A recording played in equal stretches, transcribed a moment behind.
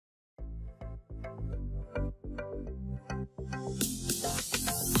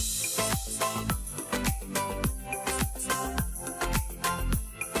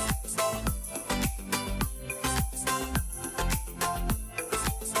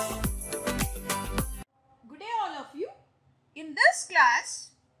day all of you. In this class,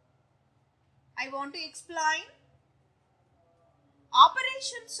 I want to explain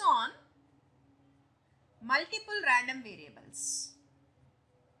operations on multiple random variables.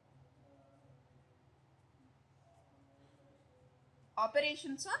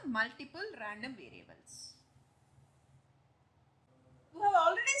 Operations on multiple random variables. We have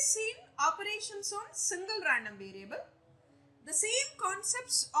already seen operations on single random variable. The same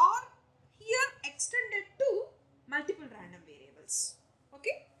concepts are here extended to multiple random variables.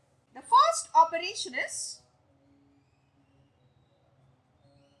 Okay. The first operation is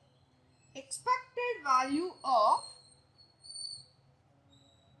expected value of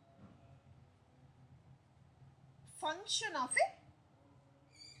function of a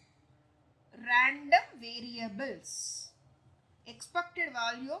random variables. Expected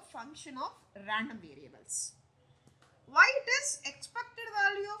value of function of random variables. Why it is expected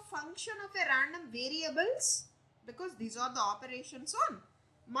value of function of a random variables? Because these are the operations on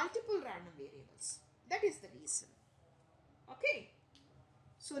multiple random variables. That is the reason. Okay.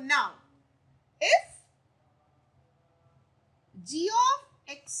 So now, if g of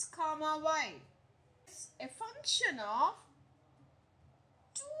x comma y is a function of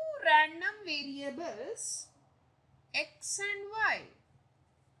two random variables x and y,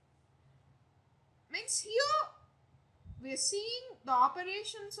 means here we are seeing the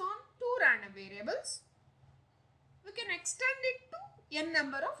operations on two random variables. We can extend it to n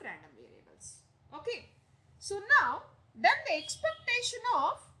number of random variables. Okay. So now, then the expectation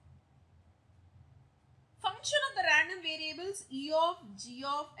of function of the random variables e of g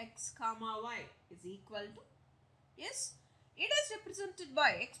of x comma y is equal to, yes, it is represented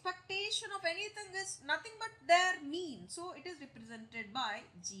by expectation of anything is nothing but their mean. So it is represented by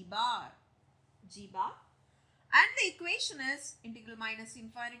g bar. And the equation is integral minus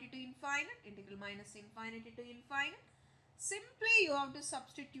infinity to infinite, integral minus infinity to infinite. Simply you have to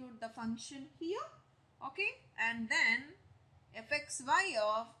substitute the function here, okay, and then fxy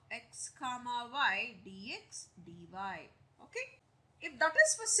of x comma y dx dy, okay. If that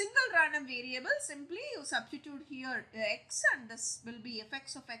is for single random variable, simply you substitute here x and this will be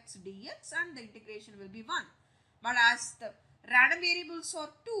fx of x dx and the integration will be 1. But as the random variables are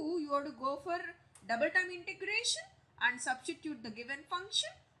 2, you have to go for double time integration and substitute the given function,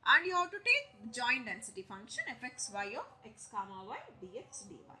 and you have to take the joint density function fxy of x comma y dx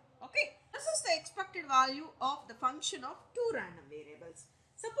dy. Okay, this is the expected value of the function of two random variables.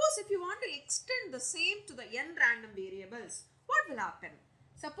 Suppose if you want to extend the same to the n random variables, what will happen?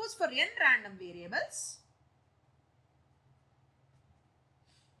 Suppose for n random variables,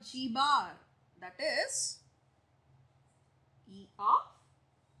 g bar, that is e of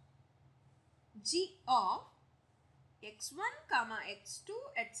g of x1 comma x2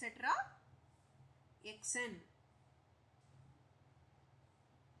 etc. xn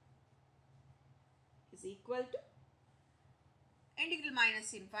is equal to integral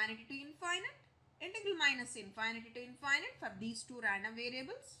minus infinity to infinite, integral minus infinity to infinite for these two random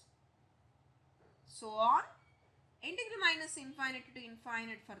variables, so on, integral minus infinity to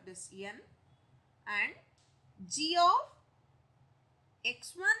infinite for this n, and g of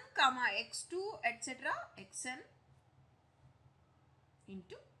x1 comma x2 etc. xn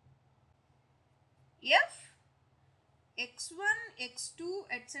into f x1 x2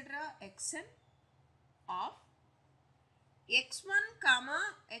 etc. xn of x1 comma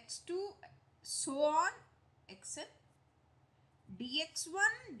x2 so on xn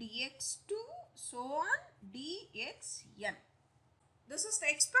dx1 dx2 so on dxn. This is the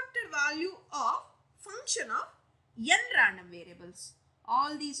expected value of function of n random variables.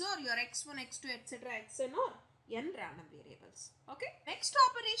 All these are your x1, x2, etc. xn or n random variables. Okay. Next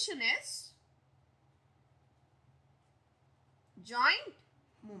operation is joint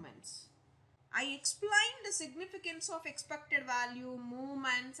movements. I explained the significance of expected value,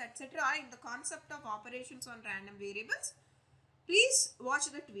 movements, etc. in the concept of operations on random variables. Please watch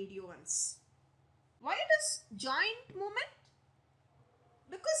that video once. Why it is joint movement?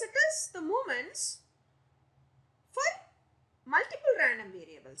 Because it is the movements for multiple random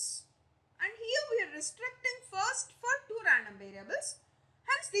variables. And here we are restricting first for two random variables.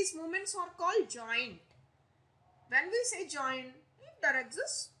 Hence these movements are called joint. When we say joint, there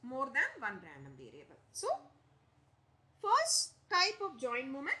exists more than one random variable. So, first type of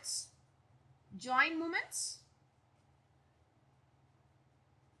joint movements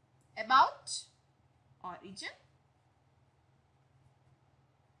about origin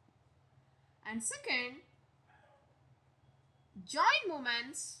And second, join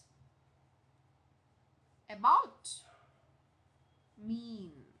moments about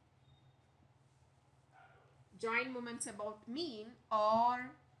mean. Join moments about mean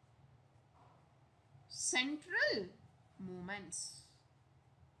or central moments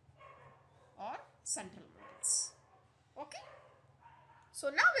or central moments. Okay. So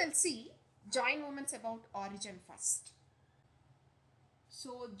now we'll see join moments about origin first.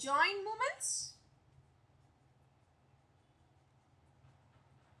 So join moments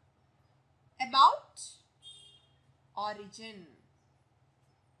about origin.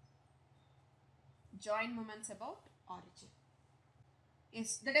 Join moments about origin.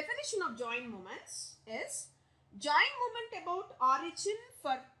 Yes, the definition of join moments is join moment about origin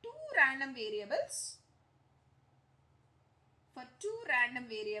for two random variables. For two random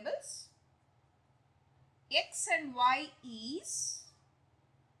variables, x and y is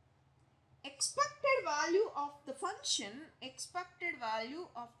expected value of the function,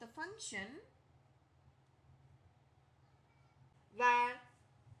 where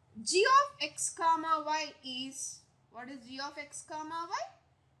g of x comma y is, what is g of x comma y?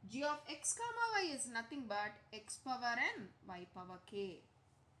 G of x comma y is nothing but x power n y power k.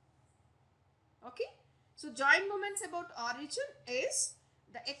 Okay. So join moments about origin is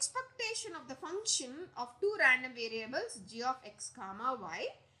the expectation of the function of two random variables g of x comma y,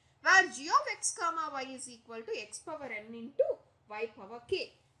 where g of x comma y is equal to x power n into y power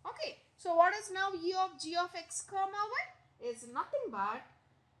k. Okay. So what is now e of g of x comma y? Is nothing but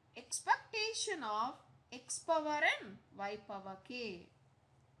expectation of x power n y power k.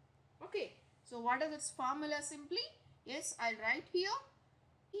 Okay. So what is its formula simply? Yes, I'll write here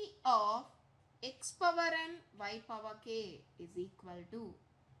e of x power n y power k is equal to.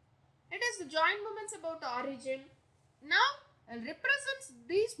 It is the joint moments about origin. Now I'll represent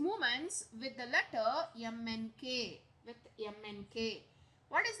these moments with the letter mnk.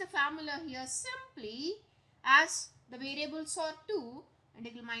 What is the formula here? Simply, as the variables are 2,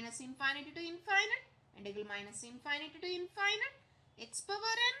 integral minus infinity to infinite, integral minus infinity to infinite, x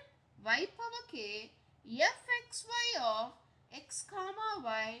power n y power k fxy of x comma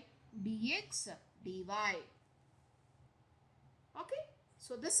y dx dy. Okay,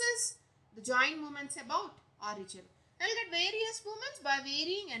 so this is the joint moments about origin. I'll get various moments by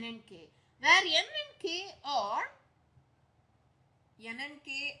varying n and k, where n and k are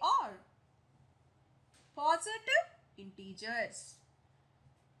positive integers.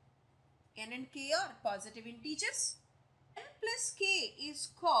 N and k are positive integers. N plus k is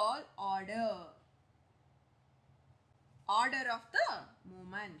called order of the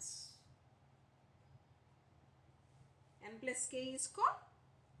moments. N plus k is called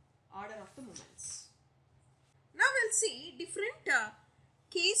order of the moments. Now we'll see different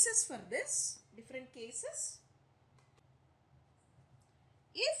cases for this. Different cases.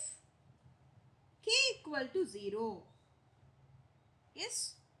 If k equal to 0,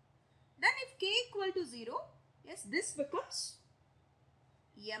 yes, then if k equal to 0, yes, this becomes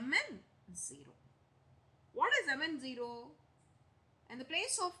mn 0. What is mn 0? In the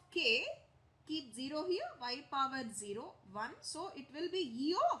place of k, keep 0 here, y power 0, 1. So it will be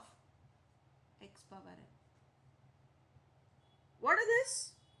e of x power n. What are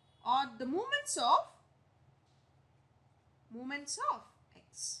this? Or the moments of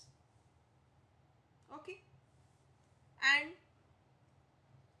x. Okay. And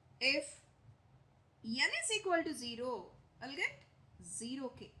if n is equal to 0, I'll get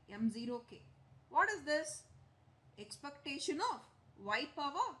 0k, m0k. What is this? Expectation of y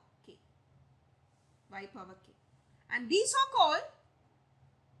power k. And these are called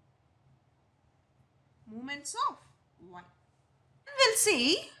moments of y. We'll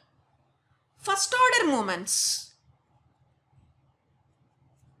see first order moments.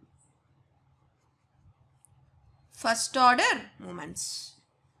 First order moments.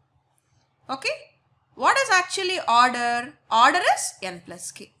 Okay. What is actually order? Order is n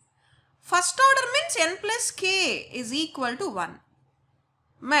plus k. First order means n plus k is equal to 1.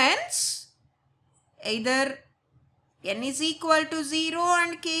 Means either n is equal to 0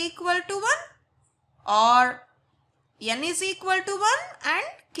 and k equal to 1, or n is equal to 1 and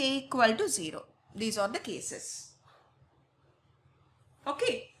k equal to 0. These are the cases.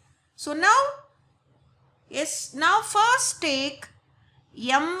 Okay. So now, yes, now first take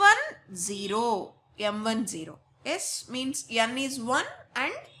m1 0. Yes, means n is 1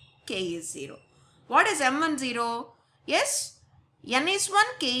 and k is 0. What is m1 0? Yes, n is 1,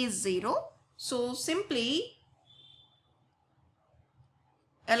 k is 0. So simply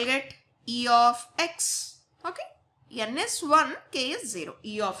I'll get e of x. Okay, n is 1, k is 0,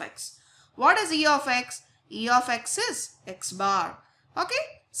 e of x. What is E of x? E of x is x bar. Okay.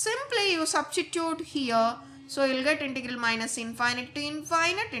 Simply you substitute here. So you'll get integral minus infinity to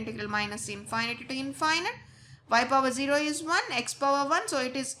infinite, integral minus infinity to infinite. Y power 0 is 1, x power 1. So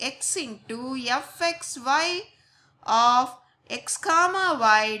it is x into fxy of x comma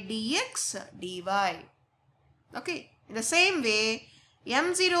y dx dy. Okay. In the same way,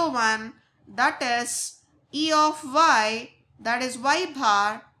 m01, that is E of y, that is y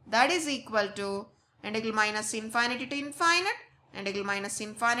bar, that is equal to integral minus infinity to infinite, integral minus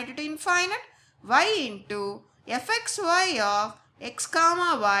infinity to infinite, y into fxy of x comma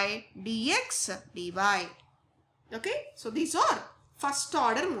y dx dy. Okay, so these are first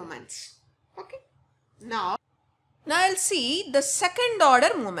order moments. Okay, now I'll see the second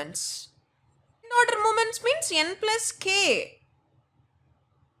order moments. Second order moments means n plus k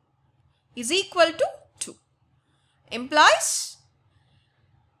is equal to 2. Implies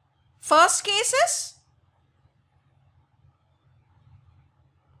first case is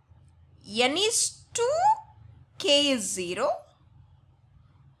n is 2, k is 0.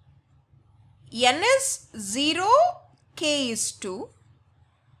 N is 0, k is 2,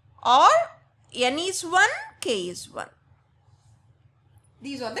 or n is 1, k is 1.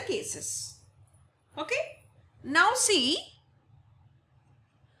 These are the cases. Okay. Now see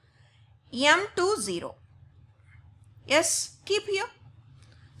m2 0. Yes, keep here.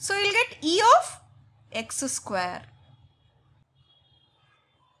 So you'll get E of x square.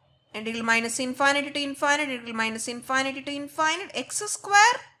 Integral minus infinity to infinite, integral minus infinity to infinite, x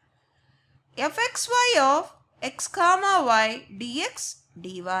square fxy of x comma y dx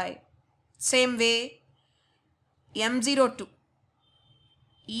dy. Same way, m02,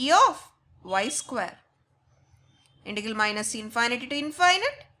 E of y square. Integral minus infinity to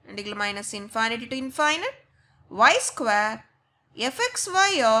infinite, integral minus infinity to infinite, y square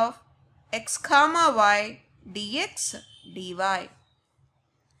fxy of x comma y dx dy.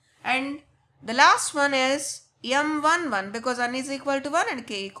 And the last one is m11 because n is equal to 1 and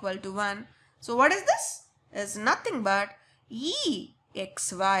k equal to 1. So what is this? Is nothing but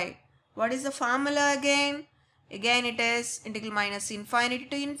exy. What is the formula again? Again it is integral minus infinity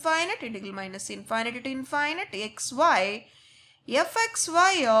to infinite, integral minus infinity to infinite, xy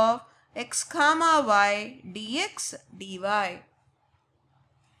fxy of x comma y dx dy.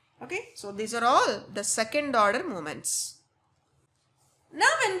 Okay, so these are all the second order moments.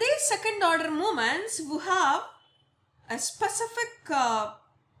 Now in these second order moments, we have a specific,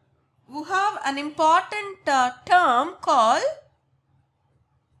 we have an important term called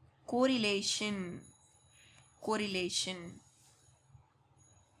correlation. Correlation.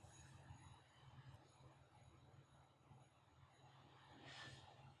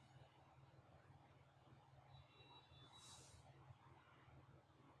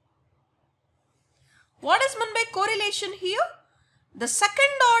 What is meant by correlation here? The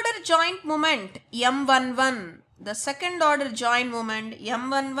second order joint moment M11, the second order joint moment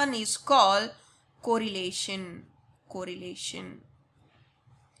M11 is called correlation. Correlation.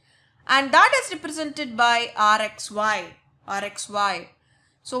 And that is represented by Rxy. Rxy.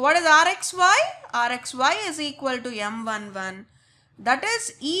 So what is Rxy? Rxy is equal to M11. That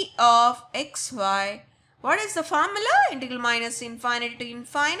is E of xy. What is the formula? Integral minus infinity to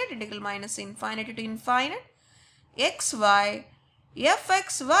infinite, integral minus infinity to infinite, xy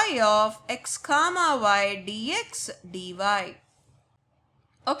fxy of x comma y dx dy.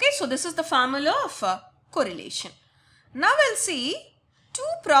 Okay, so this is the formula of correlation. Now we'll see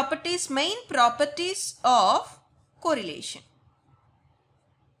two properties, main properties of correlation.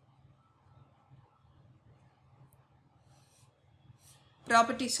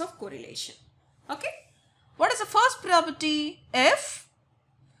 Properties of correlation. Okay. What is the first property? If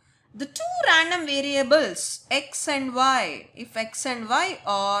the two random variables x and y, if x and y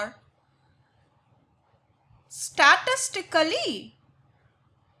are statistically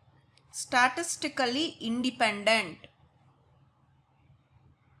independent,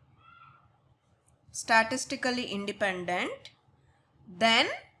 then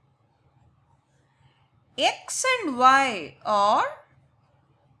x and y are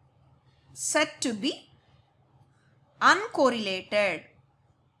said to be uncorrelated.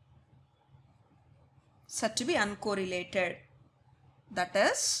 That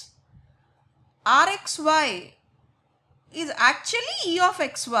is, Rxy is actually E of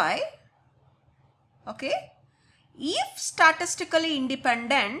xy. Okay. If statistically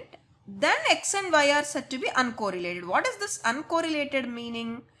independent, then x and y are said to be uncorrelated. What is this uncorrelated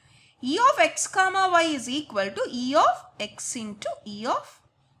meaning? E of x comma y is equal to E of x into E of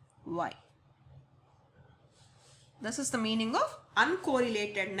y. This is the meaning of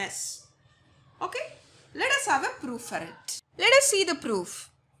uncorrelatedness. Okay, let us have a proof for it. Let us see the proof.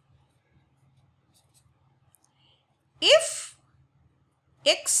 If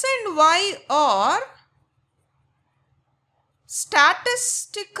x and y are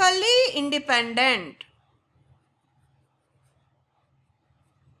statistically independent,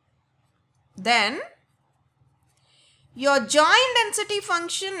 then your joint density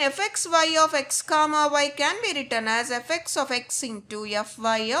function fxy of x comma y can be written as fx of x into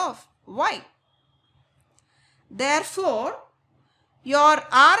fy of y. Therefore, your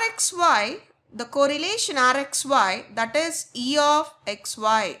rxy, the correlation rxy, that is E of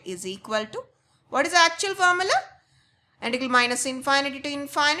xy is equal to, what is the actual formula? Integral minus infinity to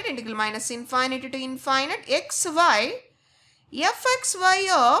infinite, integral minus infinity to infinite, xy, fxy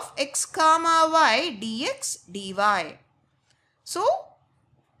of x comma y dx dy. So,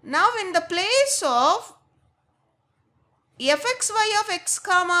 now in the place of fxy of x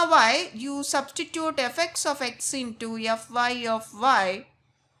comma y, you substitute fx of x into fy of y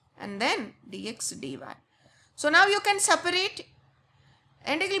and then dx dy. So, now you can separate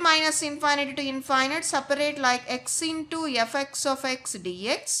integral minus infinity to infinite, separate like x into fx of x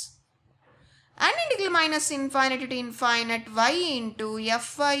dx, and integral minus infinity to infinite y into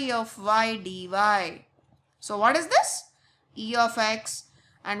fy of y dy. So, what is this? E of x.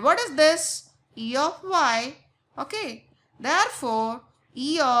 And what is this? E of y. Okay. Therefore,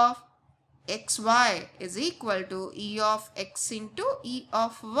 E of xy is equal to E of x into E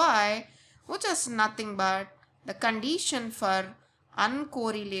of y, which is nothing but the condition for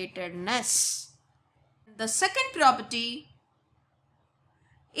uncorrelatedness. The second property,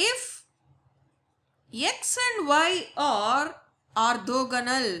 if x and y are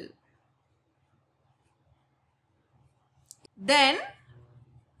orthogonal, then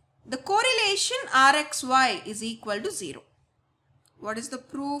the correlation Rxy is equal to 0. What is the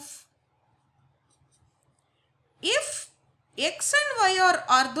proof? If x and y are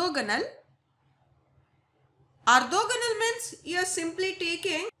orthogonal, orthogonal means you are simply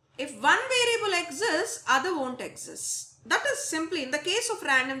taking, if one variable exists, other won't exist. That is simply, in the case of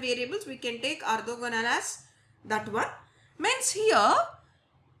random variables, we can take orthogonal as that one. Means here,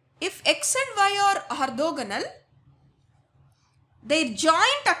 if x and y are orthogonal, their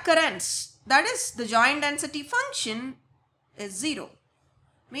joint occurrence, that is the joint density function, is 0.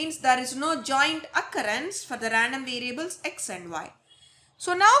 Means there is no joint occurrence for the random variables x and y.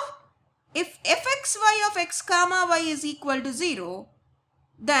 So now, if fxy of x comma y is equal to 0,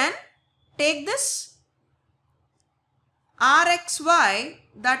 then take this rxy,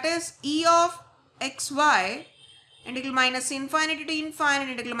 that is E of xy, integral minus infinity to infinite,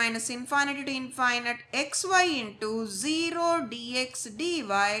 integral minus infinity to infinite, xy into 0 dx dy,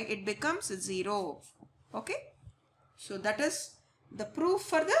 it becomes 0. Okay. So that is the proof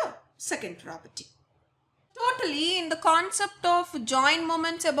for the second property. Totally, in the concept of joint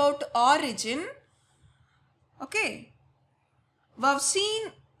moments about origin, okay, we have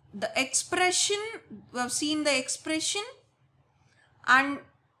seen the expression, and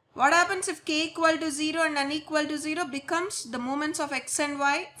what happens if k equal to 0 and n equal to 0 becomes the moments of x and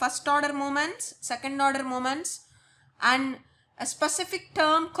y, first order moments, second order moments, and a specific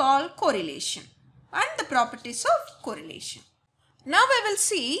term called correlation and the properties of correlation. Now we will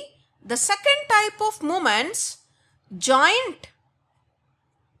see the second type of moments, joint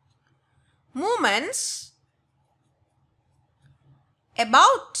moments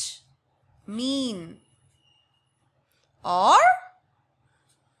about mean or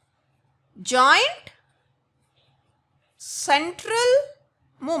joint central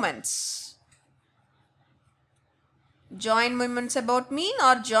moments. Joint moments about mean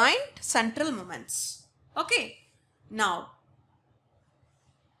or joint central moments. Okay. Now,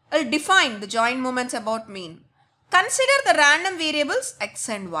 I'll define the joint moments about mean. Consider the random variables x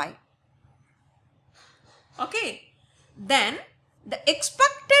and y. Okay. Then, the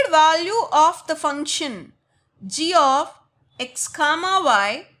expected value of the function g of x comma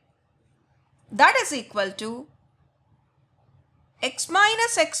y, that is equal to x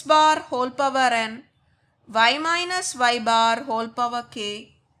minus x bar whole power n, y minus y bar whole power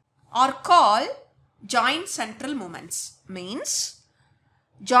k, are called joint central moments. Means,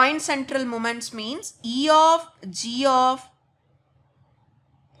 joint central moments means E of g of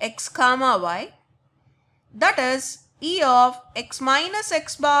x comma y, that is E of x minus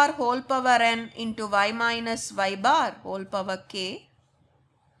x bar whole power n into y minus y bar whole power k.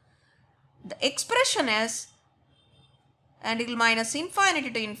 The expression is integral minus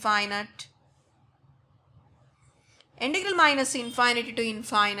infinity to infinite, integral minus infinity to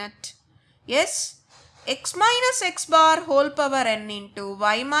infinite. Yes, x minus x bar whole power n into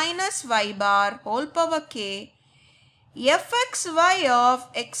y minus y bar whole power k fxy of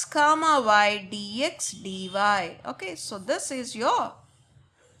x comma y dx dy. Okay, so this is your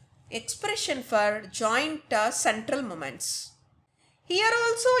expression for joint central moments. Here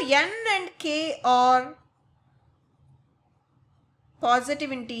also n and k are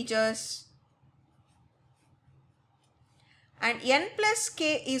positive integers and n plus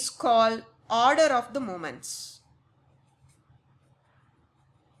k is called order of the moments.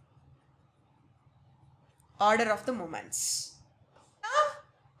 Order of the moments. Now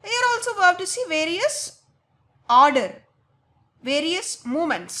here also we have to see various order, various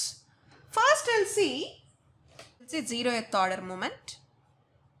moments. First I'll see 0th order moment.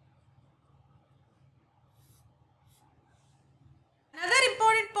 Another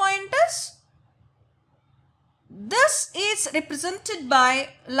important point is this is represented by,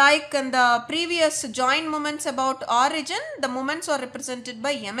 like in the previous joint moments about origin, the moments are represented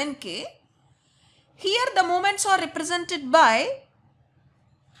by m and k. Here the moments are represented by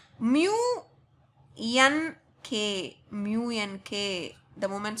mu n k. The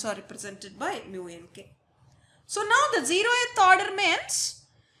moments are represented by mu n k. So now the 0th order means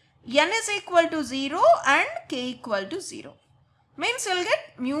n is equal to 0 and k equal to 0. Means you will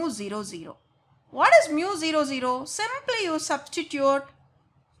get mu 0 0. What is mu 0 0? Simply you substitute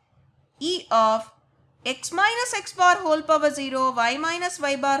e of x minus x bar whole power 0, y minus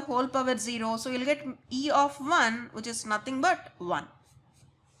y bar whole power 0. So you will get e of 1, which is nothing but 1.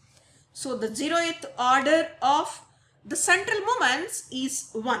 So the 0th order of the central moments is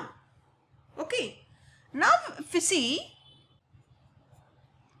 1. Okay. Now if we see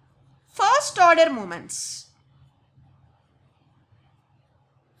first order moments,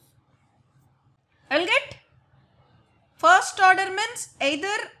 I will get first order means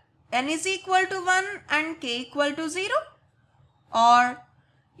either n is equal to 1 and k equal to 0 or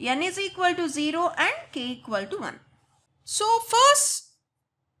n is equal to 0 and k equal to 1. So first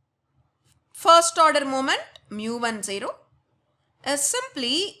order moment mu 1 0 is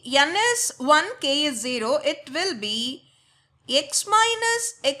simply n is 1, k is 0. It will be x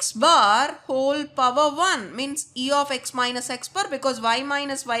minus x bar whole power 1 means e of x minus x bar, because y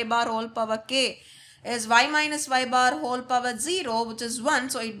minus y bar whole power k is y minus y bar whole power 0, which is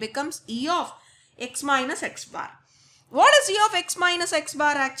 1. So it becomes e of x minus x bar. What is e of x minus x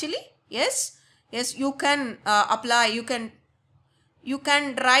bar actually? Yes, you can apply, you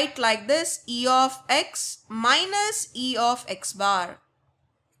can write like this: e of x minus e of x bar.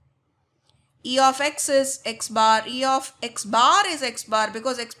 E of x is x bar, e of x bar is x bar,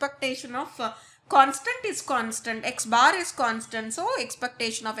 because expectation of constant is constant, x bar is constant, so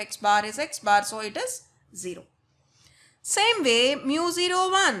expectation of x bar is x bar, so it is 0. Same way mu 0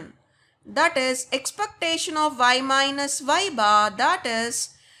 1, that is expectation of y minus y bar, that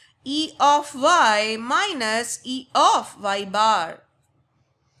is e of y minus e of y bar.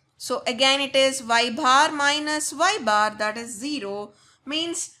 So again it is y bar minus y bar, that is 0,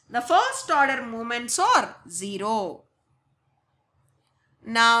 means the first order moments are 0.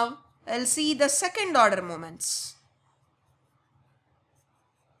 Now I'll see the second order moments.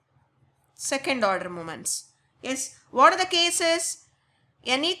 Second order moments. Yes, what are the cases?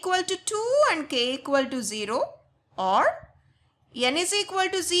 N equal to 2 and k equal to 0, or n is equal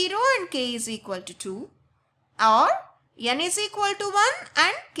to 0 and k is equal to 2, or n is equal to 1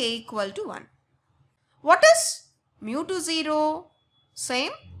 and k equal to 1. What is mu to 0?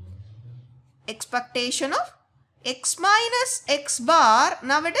 Same. Expectation of x minus x bar,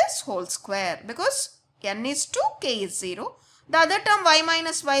 now it is whole square, because n is 2, k is 0. The other term y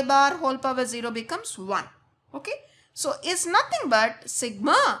minus y bar whole power 0 becomes 1. Okay. So is nothing but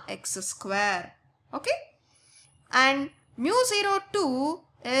sigma x square. Okay. And mu 0 2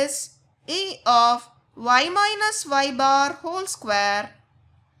 is e of y minus y bar whole square,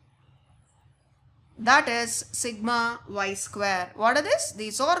 that is sigma y square. What are this?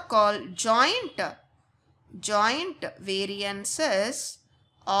 These are called joint variances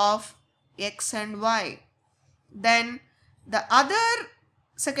of x and y. Then the other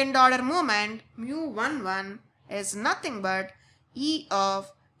second order moment mu 1 1 is nothing but e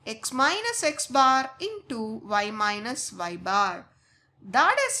of x minus x bar into y minus y bar.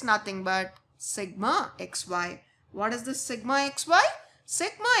 That is nothing but sigma xy. What is this sigma xy?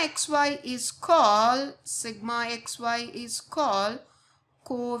 Sigma xy is called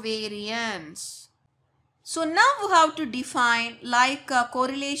covariance. So now we have to define like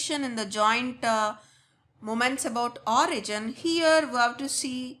correlation in the joint moments about origin. Here we have to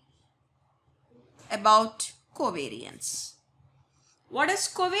see about covariance. What is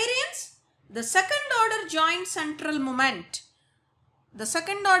covariance? The second order joint central moment. The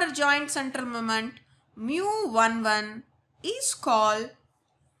second order joint central moment mu11 is called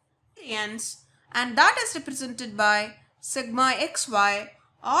covariance, and that is represented by sigma xy,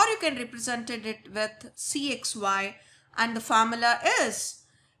 or you can represent it with cxy, and the formula is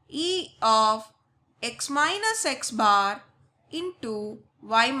E of x minus x bar into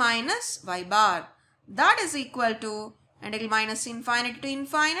y minus y bar. That is equal to integral minus infinity to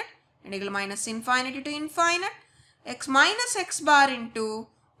infinite, integral minus infinity to infinite, x minus x bar into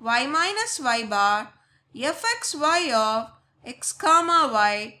y minus y bar fxy of x comma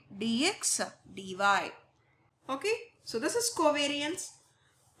y dx dy. Okay, so this is covariance,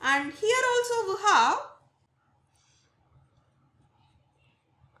 and here also we have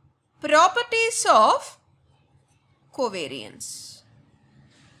properties of covariance.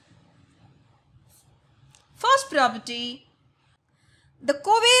 First property, the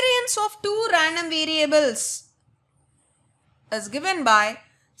covariance of two random variables is given by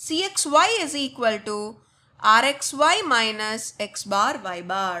cxy is equal to rxy minus x bar y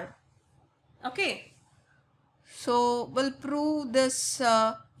bar. Okay, so we'll prove this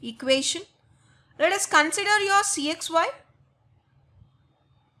equation. Let us consider your cxy.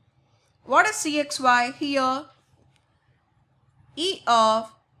 What is cxy here? E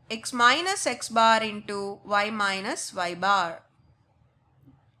of x minus x bar into y minus y bar.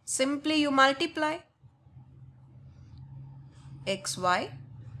 Simply you multiply xy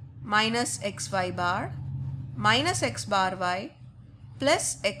minus xy bar minus x bar y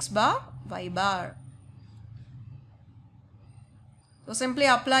plus x bar y bar. So simply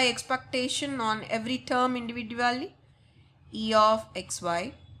apply expectation on every term individually. E of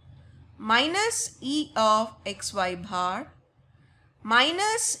xy minus E of xy bar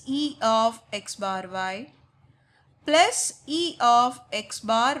minus E of x bar y plus E of x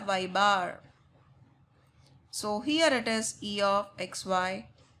bar y bar. So here it is E of xy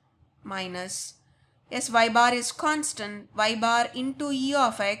minus, yes, y bar is constant, y bar into E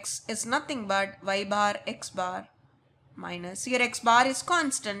of x is nothing but y bar x bar minus, here x bar is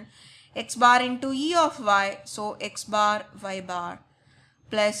constant, x bar into E of y, so x bar y bar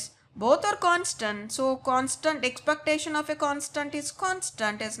plus both are constant, so constant expectation of a constant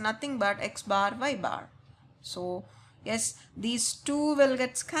is nothing but x bar y bar. So yes, these two will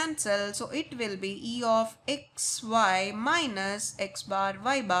get cancelled, so it will be E of xy minus x bar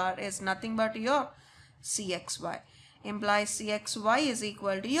y bar is nothing but your cxy. Implies cxy is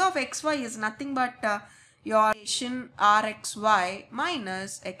equal to E of xy is nothing but your equation rxy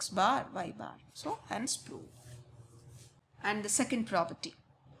minus x bar y bar. So hence proved. And the second property,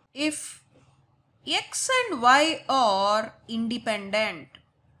 if x and y are independent,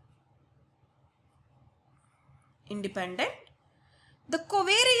 the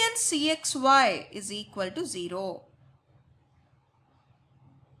covariance cxy is equal to 0.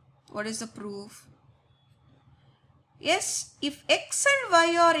 What is the proof? Yes, if x and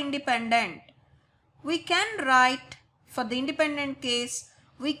y are independent, we can write, for the independent case,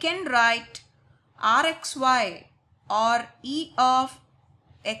 we can write rxy or E of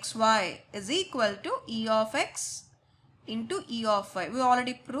xy is equal to E of x into E of y. We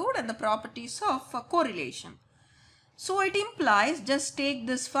already proved in the properties of correlation. So it implies, just take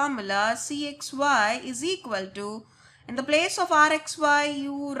this formula, cxy is equal to, in the place of rxy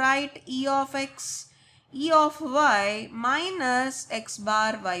you write E of x, E of y minus x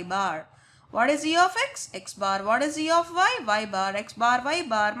bar y bar. What is E of x? X bar. What is E of y? Y bar. X bar y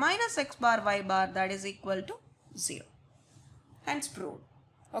bar minus x bar y bar, that is equal to 0. Hence proved.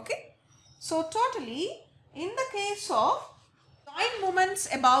 Okay. So totally, in the case of joint moments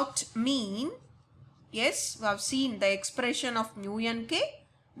about mean, yes, we have seen the expression of mu n k.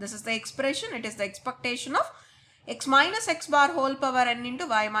 This is the expression. It is the expectation of x minus x bar whole power n into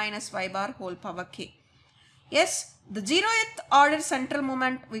y minus y bar whole power k. Yes, the 0th order central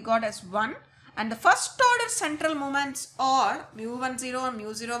moment we got as 1, and the first order central moments are mu10 and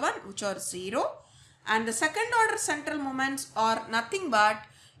mu01, which are 0, and the second order central moments are nothing but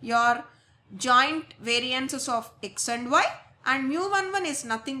your joint variances of x and y, and mu11 is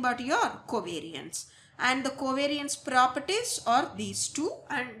nothing but your covariance, and the covariance properties are these two,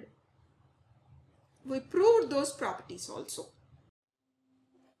 and we proved those properties also.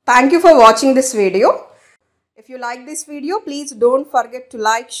 Thank you for watching this video. If you like this video, please don't forget to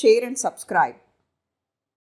like, share and subscribe.